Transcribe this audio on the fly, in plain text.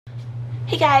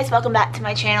Hey guys, welcome back to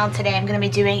my channel. Today I'm going to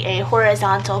be doing a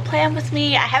horizontal plan with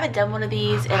me. I haven't done one of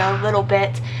these in a little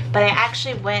bit, but I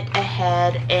actually went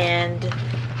ahead and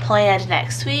planned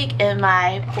next week in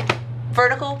my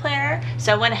vertical planner.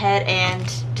 So I went ahead and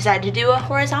decided to do a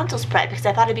horizontal spread because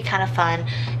I thought it'd be kind of fun,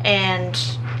 and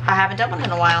I haven't done one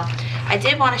in a while. I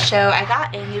did want to show, I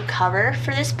got a new cover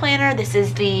for this planner. This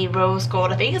is the rose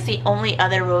gold. I think it's the only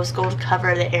other rose gold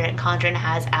cover that Erin Condren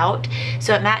has out.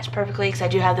 So it matched perfectly because I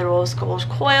do have the rose gold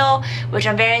coil, which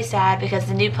I'm very sad because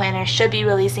the new planner should be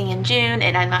releasing in June,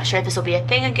 and I'm not sure if this will be a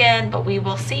thing again, but we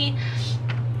will see.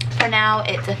 For now,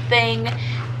 it's a thing,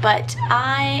 but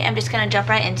I am just going to jump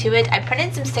right into it. I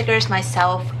printed some stickers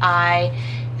myself. I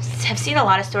have seen a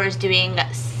lot of stores doing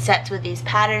sets with these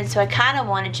patterns, so I kind of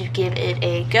wanted to give it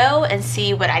a go and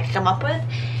see what I could come up with.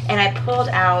 And I pulled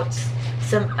out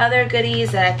some other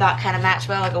goodies that I thought kind of matched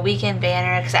well, like a weekend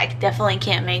banner, because I definitely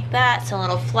can't make that, some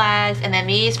little flags, and then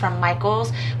these from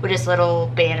Michael's, which is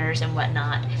little banners and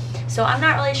whatnot. So I'm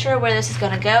not really sure where this is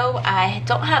going to go. I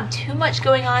don't have too much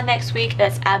going on next week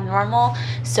that's abnormal,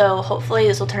 so hopefully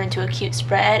this will turn into a cute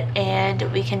spread and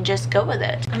we can just go with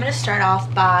it. I'm going to start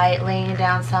off by laying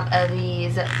down some of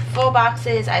these full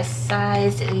boxes. I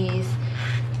sized these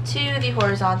to the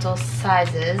horizontal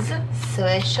sizes, so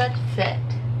they should fit.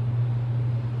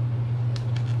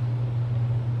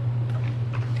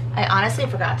 I honestly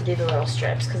forgot to do the little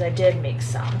strips because I did make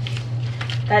some.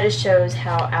 That just shows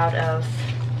how out of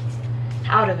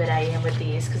it I am with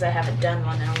these because I haven't done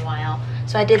one in a while.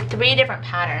 So I did 3 different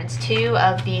patterns, 2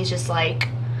 of these just like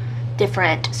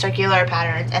different circular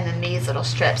patterns, and then these little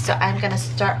strips. So I'm going to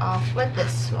start off with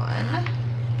this one.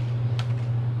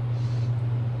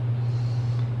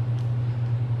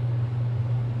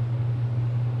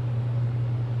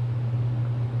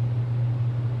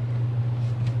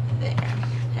 There.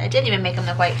 I didn't even make them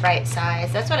the quite right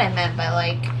size. That's what I meant by,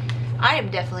 like, I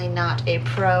am definitely not a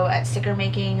pro at sticker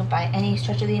making by any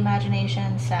stretch of the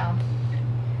imagination, so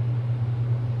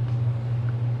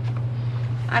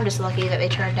I'm just lucky that they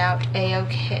turned out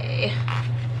a-okay.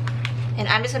 And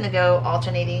I'm just going to go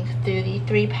alternating through the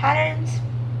 3 patterns.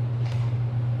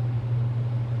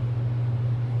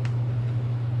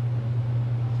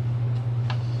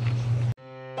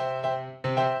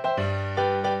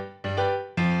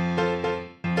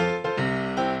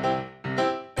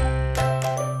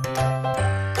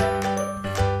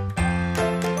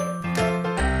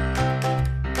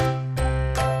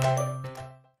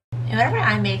 Whenever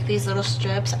I make these little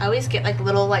strips, I always get like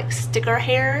little like sticker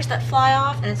hairs that fly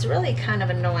off, and it's really kind of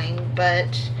annoying,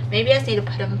 but maybe I just need to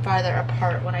put them farther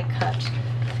apart when I cut.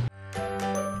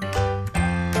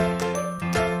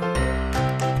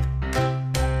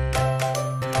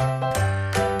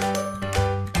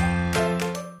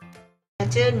 I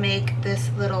did make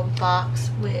this little box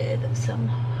with some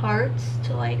hearts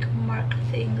to like mark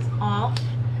things off.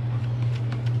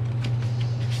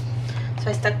 So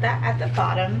I stuck that at the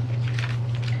bottom.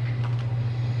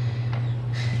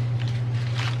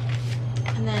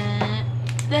 And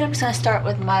then I'm just going to start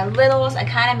with my littles. I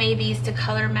kind of made these to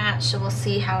color match, so we'll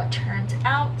see how it turns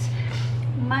out.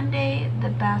 Monday, The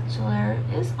Bachelor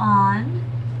is on,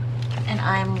 and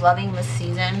I'm loving this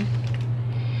season.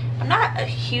 I'm not a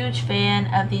huge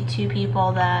fan of the 2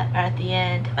 people that are at the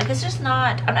end. Like, it's just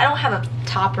not, I don't have a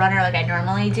top runner like I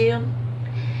normally do,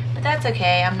 but that's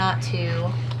okay. I'm not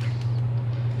too,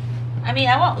 I mean,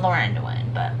 I want Lauren to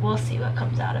win, but we'll see what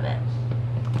comes out of it.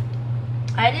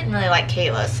 I didn't really like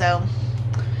Kayla, so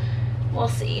we'll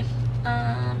see.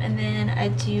 And then I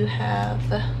do have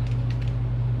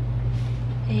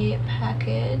a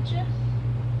package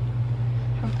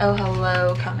from Oh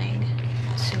Hello coming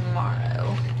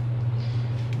tomorrow.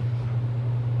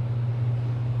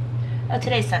 Oh,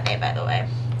 today's Sunday, by the way.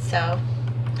 So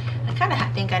I kind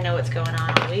of think I know what's going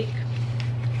on all week.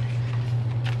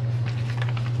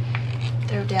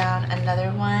 Throw down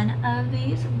another one of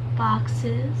these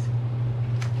boxes.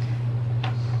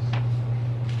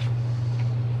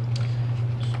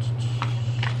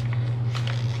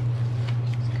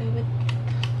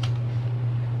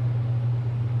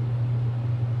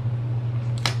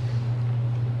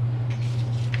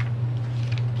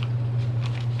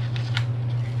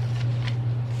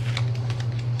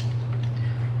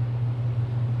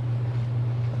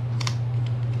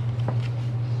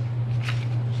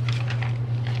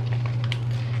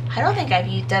 I don't think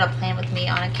I've done a plan with me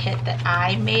on a kit that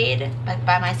I made like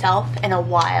by myself in a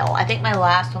while. I think my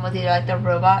last one was either like the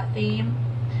robot theme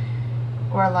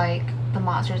or like the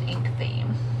Monsters Inc.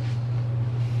 theme,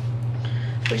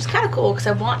 which is kind of cool because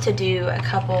I want to do a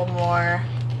couple more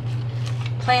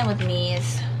plan with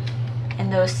me's in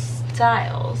those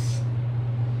styles.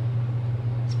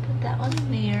 Let's put Put that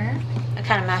one there. It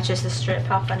kind of matches the strip.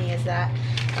 How funny is that?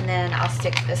 And then I'll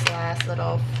stick this last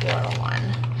little floral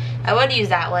one. I would use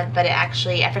that one, but it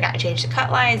actually, I forgot to change the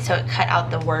cut line, so it cut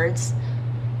out the words.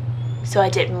 So I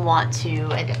didn't want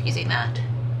to end up using that.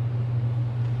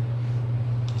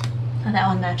 And that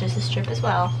one matches the strip as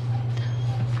well.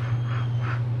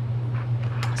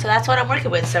 So that's what I'm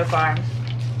working with so far.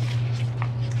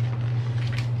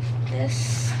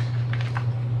 This.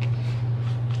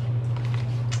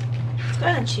 Let's go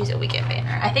ahead and choose a weekend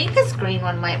banner. I think this green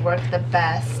one might work the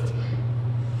best.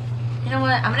 You know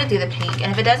what? I'm going to do the pink.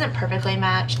 And if it doesn't perfectly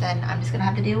match, then I'm just going to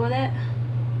have to deal with it.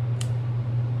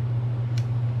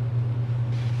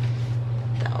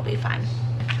 That will be fine.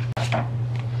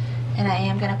 And I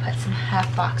am going to put some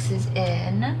half boxes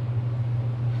in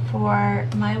for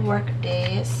my work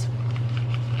days.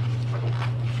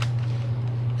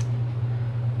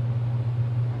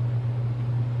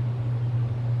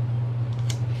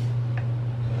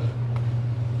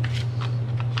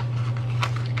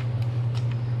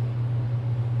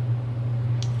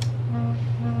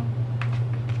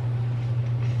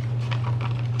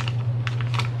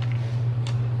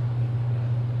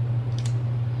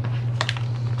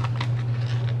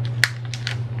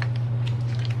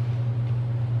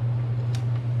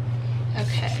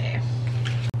 Okay,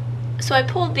 so I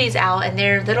pulled these out and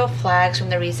they're little flags from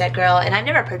the Reset Girl, and I've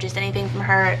never purchased anything from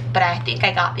her, but I think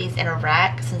I got these in a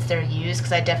rack since they're used,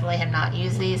 because I definitely have not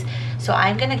used these. So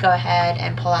I'm gonna go ahead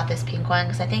and pull out this pink one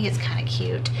because I think it's kind of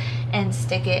cute, and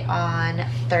stick it on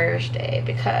Thursday,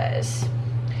 because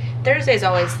Thursday is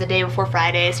always the day before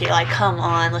Friday, so you're like, come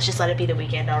on, let's just let it be the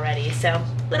weekend already. So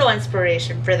little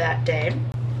inspiration for that day.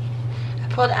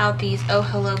 Pulled out these Oh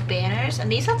Hello banners,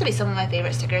 and these have to be some of my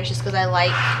favorite stickers just because I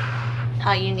like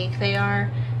how unique they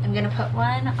are. I'm gonna put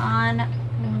one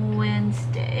on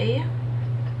Wednesday,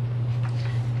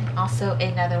 and also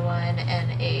another one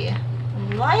in a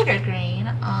lighter green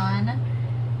on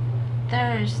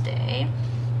Thursday.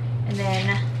 And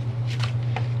then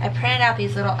I printed out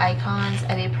these little icons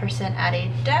of a person at a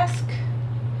desk.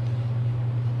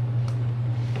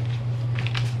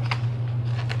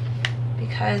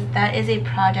 Because that is a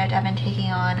project I've been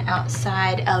taking on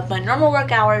outside of my normal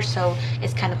work hours, so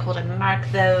it's kind of cool to mark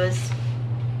those.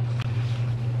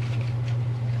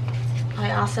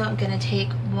 I also am going to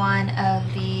take one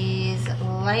of these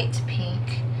light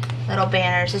pink little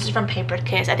banners. This is from Paper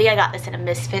Kits. I think I got this in a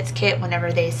Misfits kit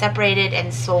whenever they separated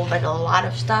and sold like a lot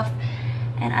of stuff.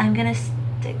 And I'm going to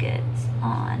stick it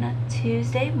on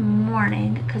Tuesday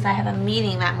morning because I have a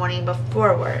meeting that morning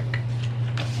before work.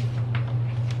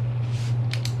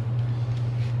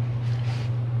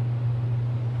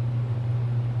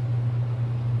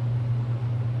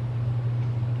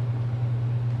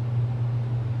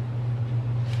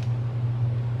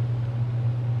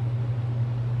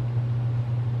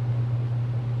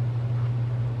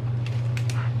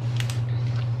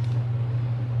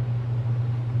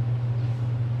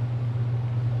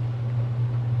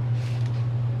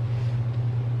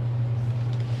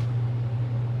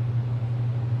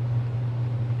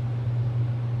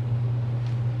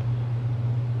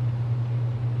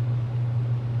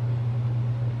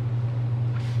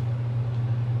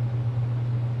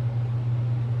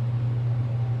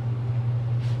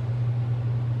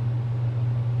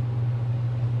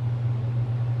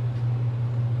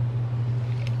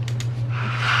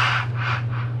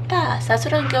 So that's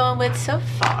what I'm going with so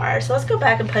far. So let's go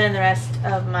back and put in the rest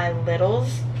of my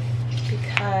littles,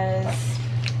 because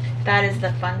that is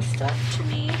the fun stuff to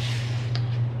me.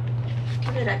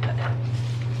 Where did I put it?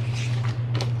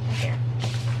 Right here.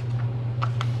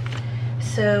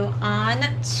 So on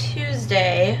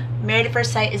Tuesday, Married at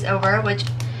First Sight is over, which,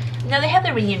 no, they have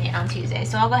the reunion on Tuesday,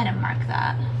 so I'll go ahead and mark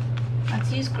that.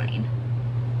 Let's use green.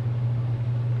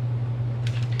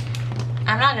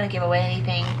 I'm not going to give away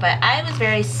anything, but I was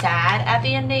very sad at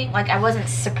the ending. Like, I wasn't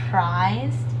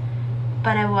surprised,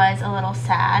 but I was a little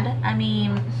sad. I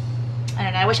mean, I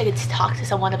don't know, I wish I could talk to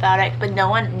someone about it, but no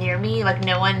one near me, like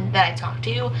no one that I talk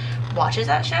to watches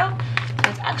that show. So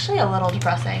it's actually a little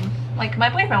depressing. Like, my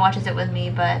boyfriend watches it with me,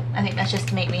 but I think that's just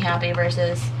to make me happy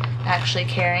versus actually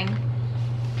caring.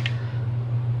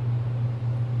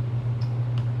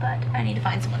 But I need to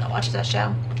find someone that watches that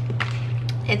show.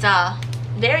 It's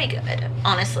very good,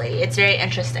 honestly. It's very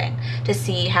interesting to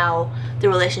see how the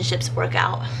relationships work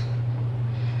out.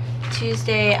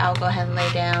 Tuesday, I'll go ahead and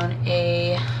lay down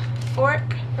a fork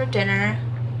for dinner.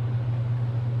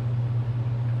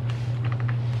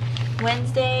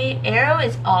 Wednesday, Arrow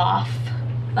is off.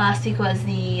 Last week was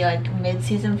the like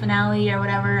mid-season finale or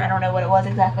whatever. I don't know what it was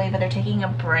exactly, but they're taking a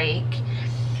break.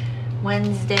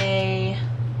 Wednesday,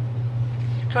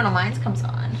 Criminal Minds comes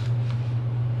on.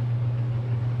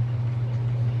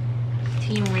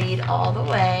 Team Read all the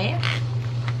way.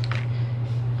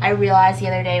 I realized the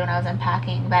other day when I was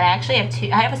unpacking that I actually have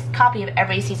I have a copy of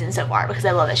every season so far because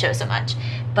I love the show so much.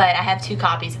 But I have 2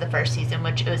 copies of the first season,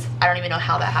 which was, I don't even know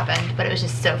how that happened, but it was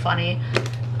just so funny.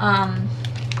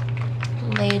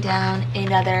 Lay down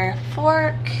another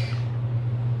fork.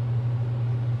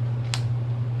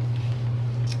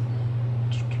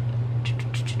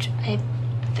 I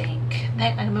think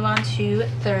I can move on to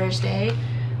Thursday,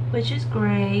 which is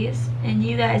Grace, and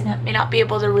you guys may not be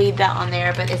able to read that on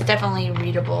there, but it's definitely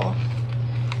readable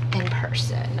in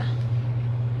person.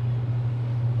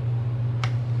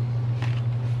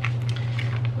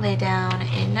 Lay down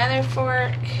another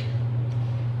fork.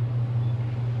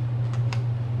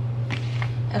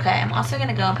 Okay, I'm also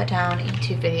gonna go and put down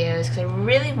YouTube videos because I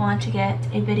really want to get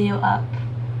a video up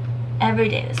every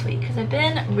day this week because I've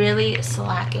been really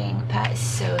slacking. That is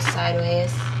so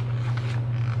sideways.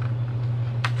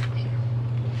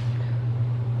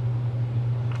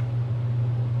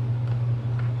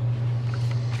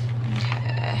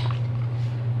 Okay,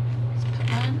 let's put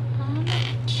one on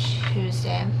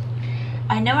Tuesday.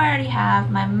 I know I already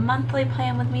have my monthly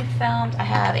plan with me filmed. I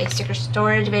have a sticker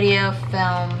storage video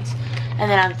filmed,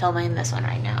 and then I'm filming this one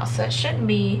right now, so it shouldn't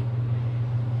be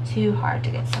too hard to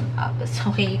get some up this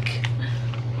week.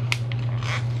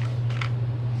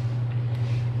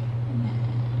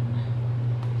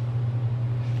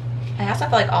 And then I also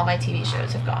feel like all my TV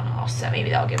shows have gone off, so maybe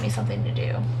that'll give me something to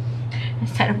do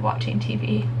instead of watching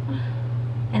TV.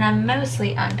 And I'm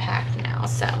mostly unpacked now,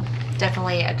 so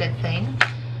definitely a good thing.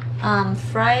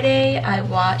 Friday I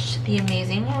watched The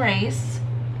Amazing Race.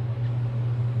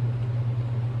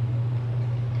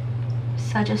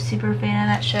 Such a super fan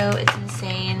of that show. It's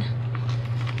insane.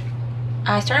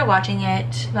 I started watching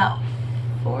it about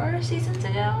 4 seasons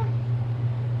ago,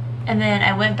 and then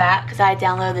I went back because I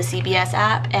downloaded the CBS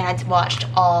app and I watched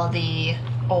all the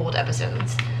old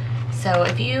episodes. So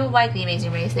if you like The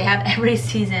Amazing Race, they have every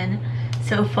season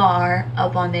so far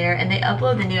up on there, and they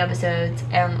upload the new episodes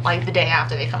like the day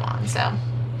after they come on. So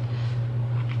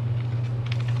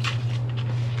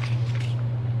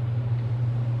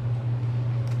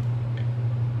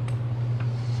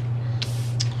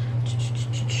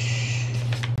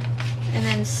and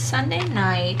then Sunday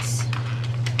nights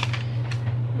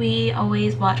we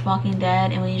always watch Walking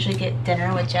Dead, and we usually get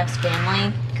dinner with Jeff's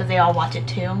family because they all watch it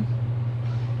too.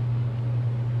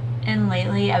 And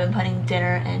lately I've been putting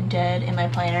dinner and Dead in my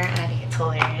planner, and I think it's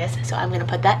hilarious, so I'm gonna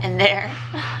put that in there.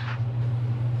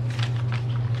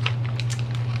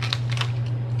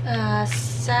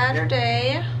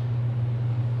 Saturday,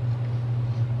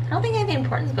 I don't think anything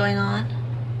important is going on.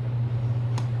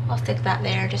 I'll stick that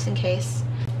there just in case.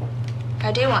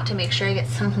 I do want to make sure I get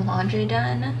some laundry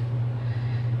done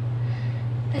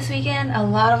this weekend, a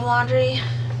lot of laundry.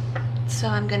 So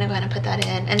I'm gonna go ahead and put that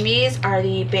in. And these are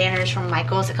the banners from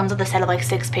Michael's. It comes with a set of like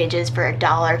 6 pages for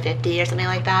 $1.50 or something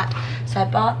like that. So I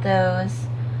bought those.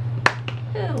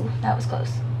 Ooh, that was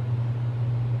close.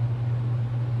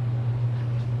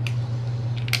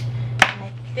 And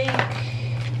I think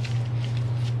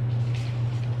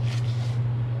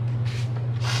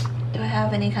do I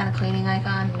have any kind of cleaning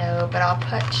icon? No, but I'll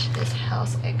put this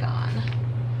house icon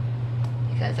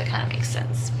because it kind of makes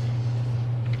sense.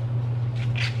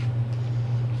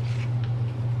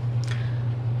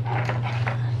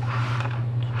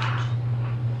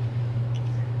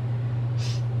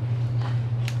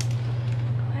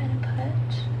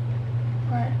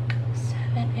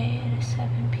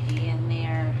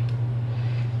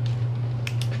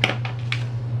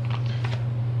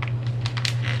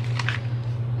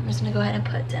 Go ahead and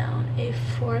put down a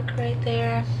fork right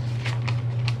there.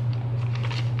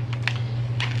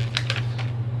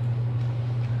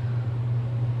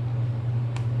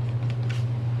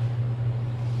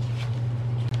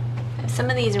 Some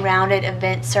of these rounded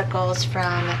event circles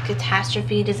from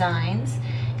Catastrophe Designs,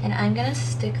 and I'm gonna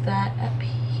stick that up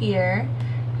here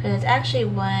because it's actually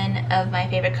one of my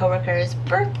favorite coworkers'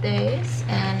 birthdays,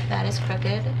 and that is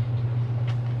crooked.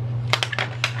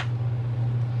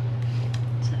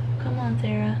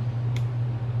 Sarah.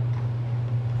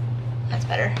 That's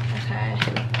better. Okay.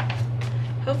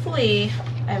 Hopefully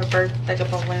I have a bird, like a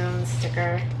balloon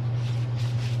sticker.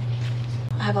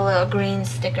 I have a little green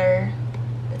sticker.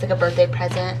 It's like a birthday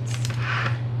present.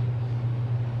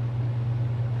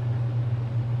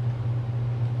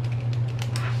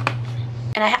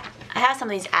 And I have some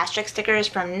of these asterisk stickers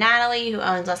from Natalie, who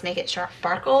owns Let's Make It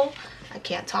Sparkle. I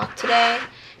can't talk today.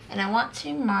 And I want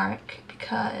to mark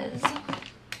because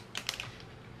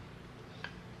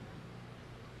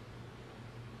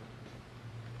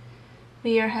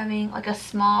we are having like a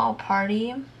small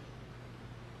party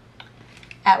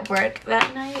at work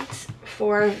that night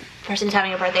for a person who's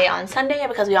having a birthday on Sunday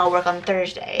because we all work on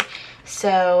Thursday.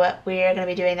 So we're going to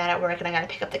be doing that at work, and I got to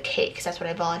pick up the cake because that's what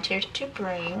I volunteered to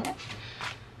bring.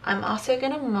 I'm also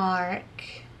going to mark,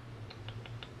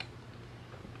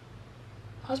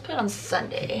 I'll just put it on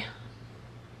Sunday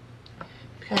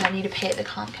because I need to pay the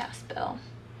Comcast bill.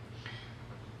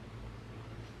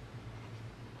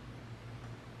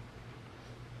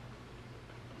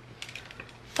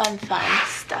 Fun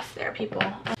stuff there, people.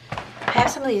 I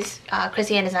have some of these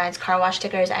Chrissy Ann Designs car wash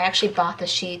stickers. I actually bought the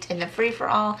sheet in the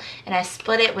free-for-all, and I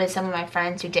split it with some of my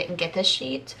friends who didn't get this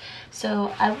sheet.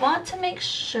 So I want to make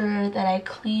sure that I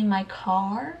clean my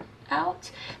car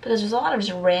out because there's a lot of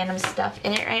just random stuff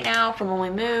in it right now from when we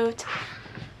moved.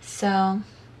 So,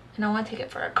 and I want to take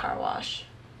it for a car wash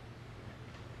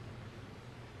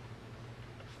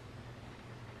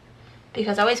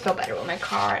because I always feel better when my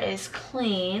car is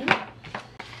clean.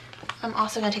 I'm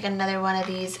also going to take another one of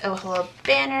these Oh Hello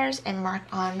banners and mark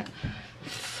on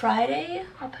Friday.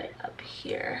 I'll put it up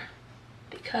here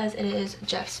because it is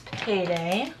Jeff's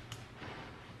payday.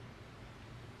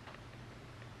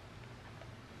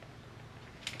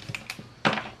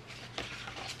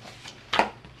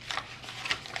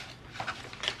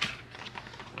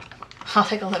 I'll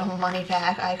take a little money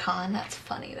bag icon. That's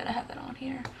funny that I have it on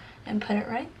here. And put it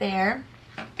right there.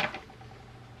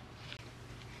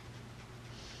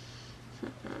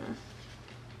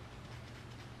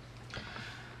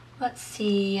 Let's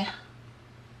see. I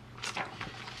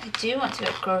do want to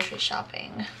go grocery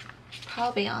shopping.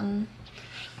 Probably on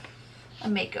a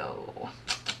Mako.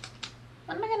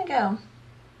 When am I gonna go?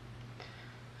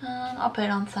 I'll put it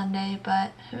on Sunday,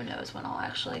 but who knows when I'll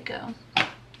actually go.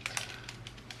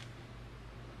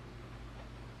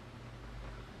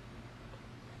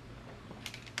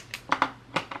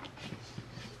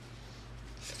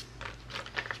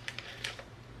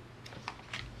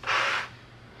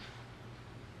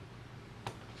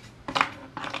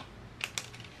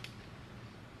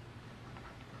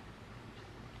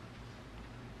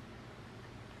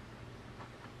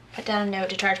 Put down a note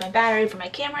to charge my battery for my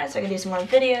camera so I can do some more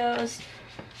videos.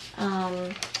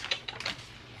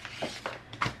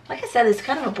 Like I said, it's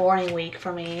kind of a boring week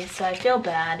for me, so I feel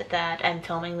bad that I'm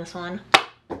filming this one.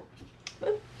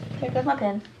 Oop, there goes my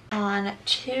pen. On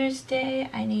Tuesday,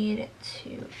 I need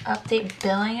to update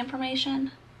billing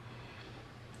information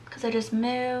because I just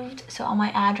moved, so all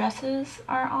my addresses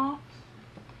are off.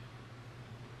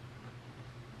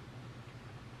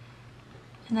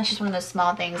 And that's just one of those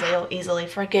small things that you'll easily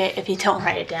forget if you don't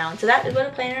write it down. So that is what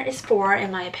a planner is for,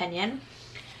 in my opinion.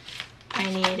 I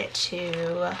need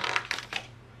to...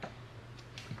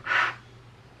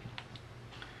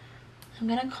 I'm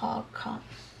going to call...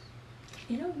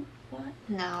 You know what?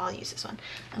 No, I'll use this one.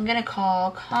 I'm going to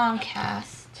call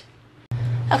Comcast.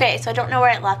 Okay, so I don't know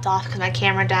where it left off because my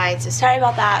camera died. So sorry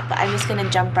about that, but I'm just going to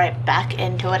jump right back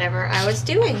into whatever I was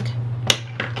doing.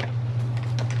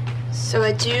 So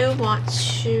I do want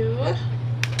to,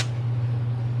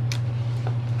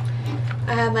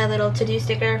 I have my little to-do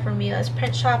sticker from Mila's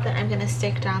print shop that I'm going to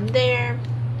stick down there.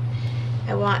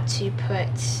 I want to put,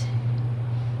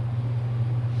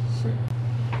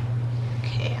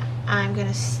 okay, I'm going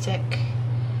to stick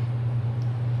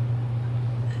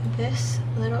this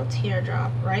little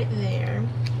teardrop right there.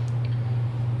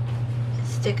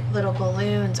 Stick little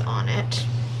balloons on it.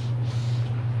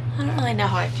 I don't really know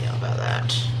how I feel about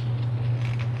that.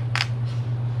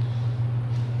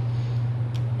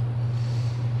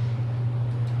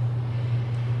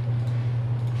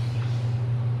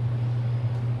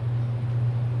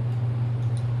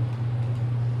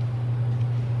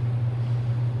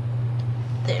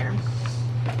 There.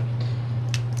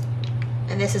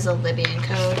 And this is a Libby &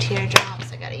 Co. teardrop,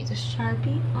 so I gotta use a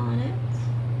Sharpie on it.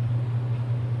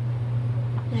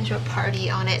 And I wrote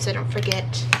party on it so I don't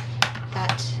forget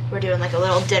that we're doing like a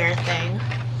little dinner thing.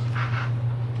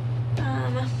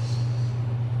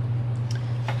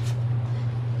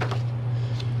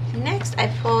 Next, I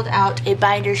pulled out a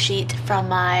binder sheet from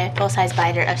my full-size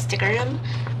binder of Stickerum,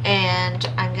 and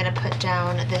I'm gonna put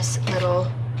down this little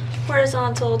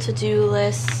horizontal to-do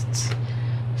list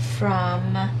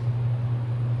from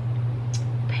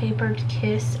Papered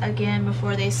Kiss again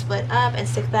before they split up, and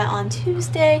stick that on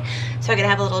Tuesday so I can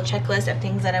have a little checklist of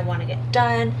things that I want to get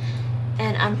done.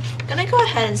 And I'm gonna go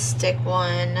ahead and stick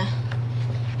one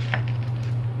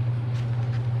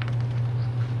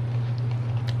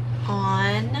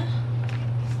on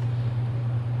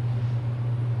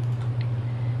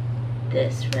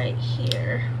this right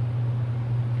here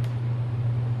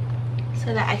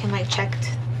so that I can like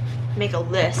make a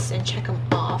list and check them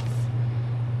off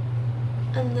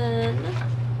And then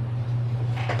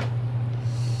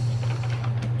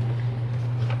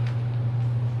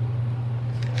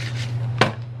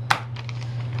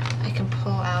I can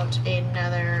pull out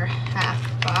another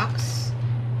half box.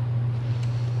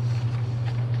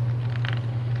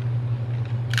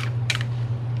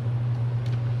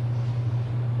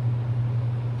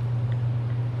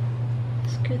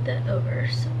 Scoot that over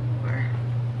some more.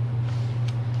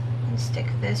 And stick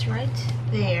this right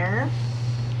there.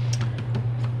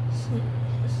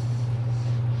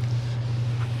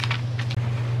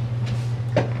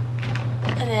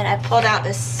 And then I pulled out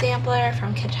this sampler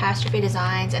from Catastrophe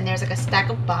Designs, and there's like a stack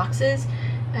of boxes,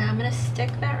 and I'm gonna stick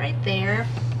that right there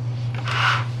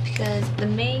because the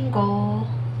main goal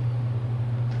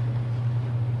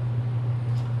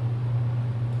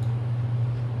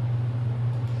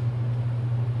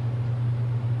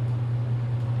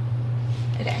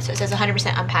so it says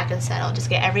 100% unpack and settle. Just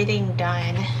get everything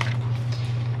done in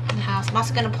the house. I'm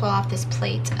also going to pull off this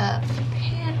plate of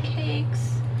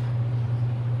pancakes.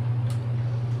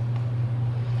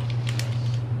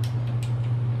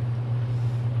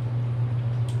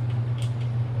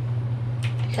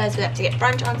 Because we have to get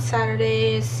brunch on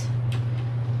Saturdays.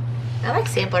 I like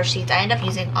sampler sheets. I end up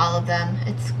using all of them.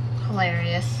 It's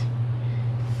hilarious.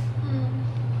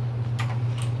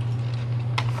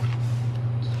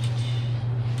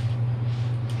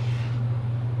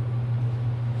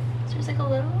 There's like a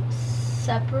little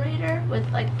separator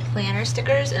with like planner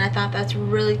stickers, and I thought that's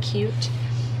really cute.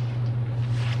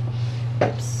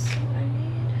 Oops, what I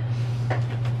need.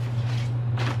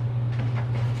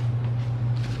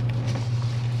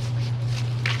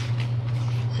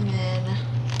 And then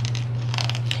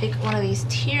take one of these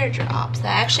teardrops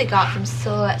that I actually got from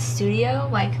Silhouette Studio,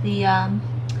 like the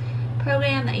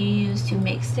program that you use to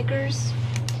make stickers.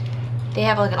 They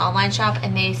have like an online shop,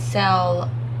 and they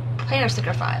sell planner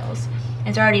sticker files.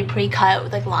 It's already pre-cut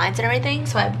with like lines and everything,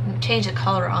 so I changed the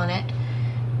color on it,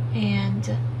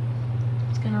 and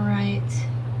it's gonna write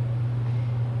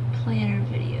planner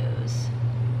videos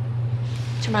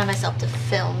to remind myself to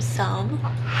film some.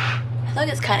 I feel like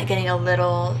it's kind of getting a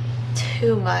little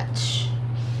too much.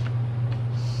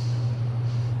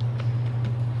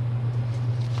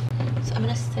 So I'm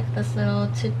gonna stick this little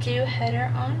to-do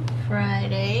header on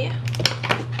Friday.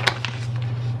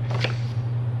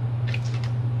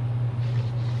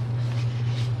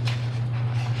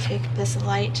 Take this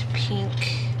light pink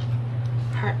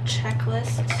heart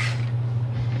checklist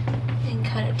and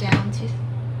cut it down to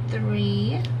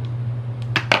 3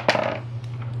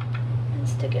 and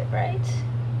stick it right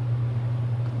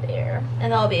there.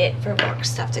 And that'll be it for work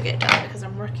stuff to get done because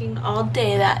I'm working all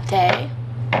day that day.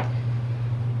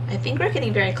 I think we're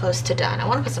getting very close to done. I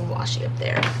want to put some washi up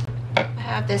there. I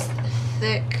have this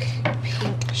thick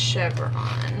pink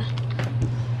chevron.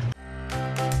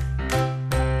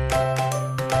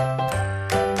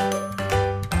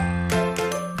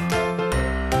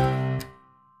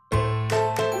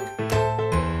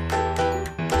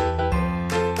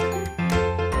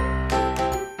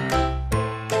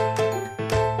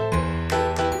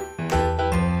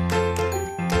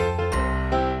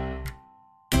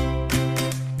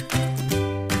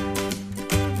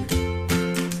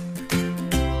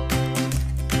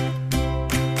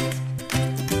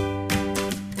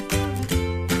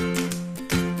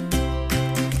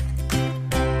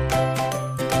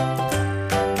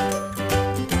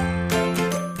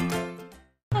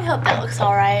 I hope that looks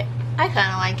alright. I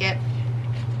kind of like it.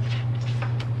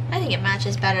 I think it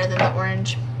matches better than the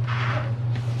orange.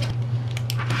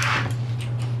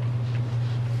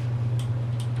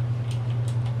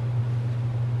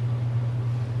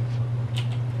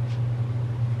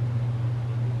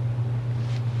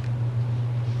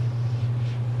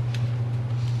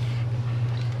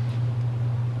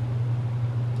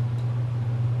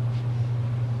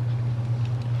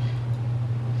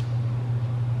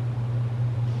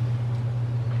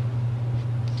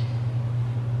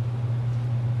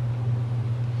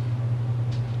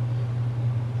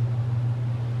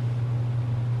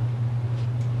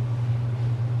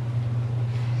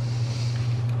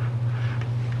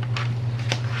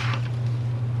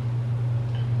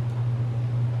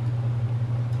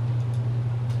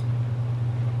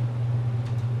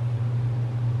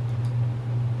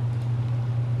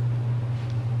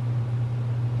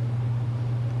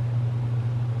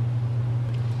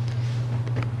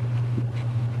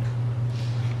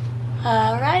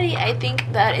 Alrighty, I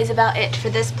think that is about it for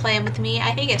this plan with me.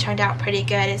 I think it turned out pretty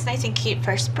good. It's nice and cute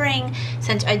for spring,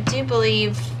 since I do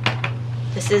believe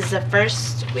this is the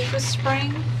first week of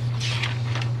spring.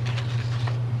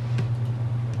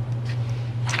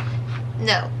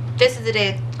 No, this is the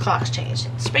day the clocks changed.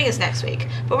 Spring is next week,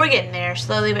 but we're getting there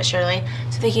slowly but surely.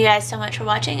 So thank you guys so much for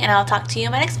watching, and I'll talk to you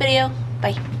in my next video.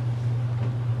 Bye.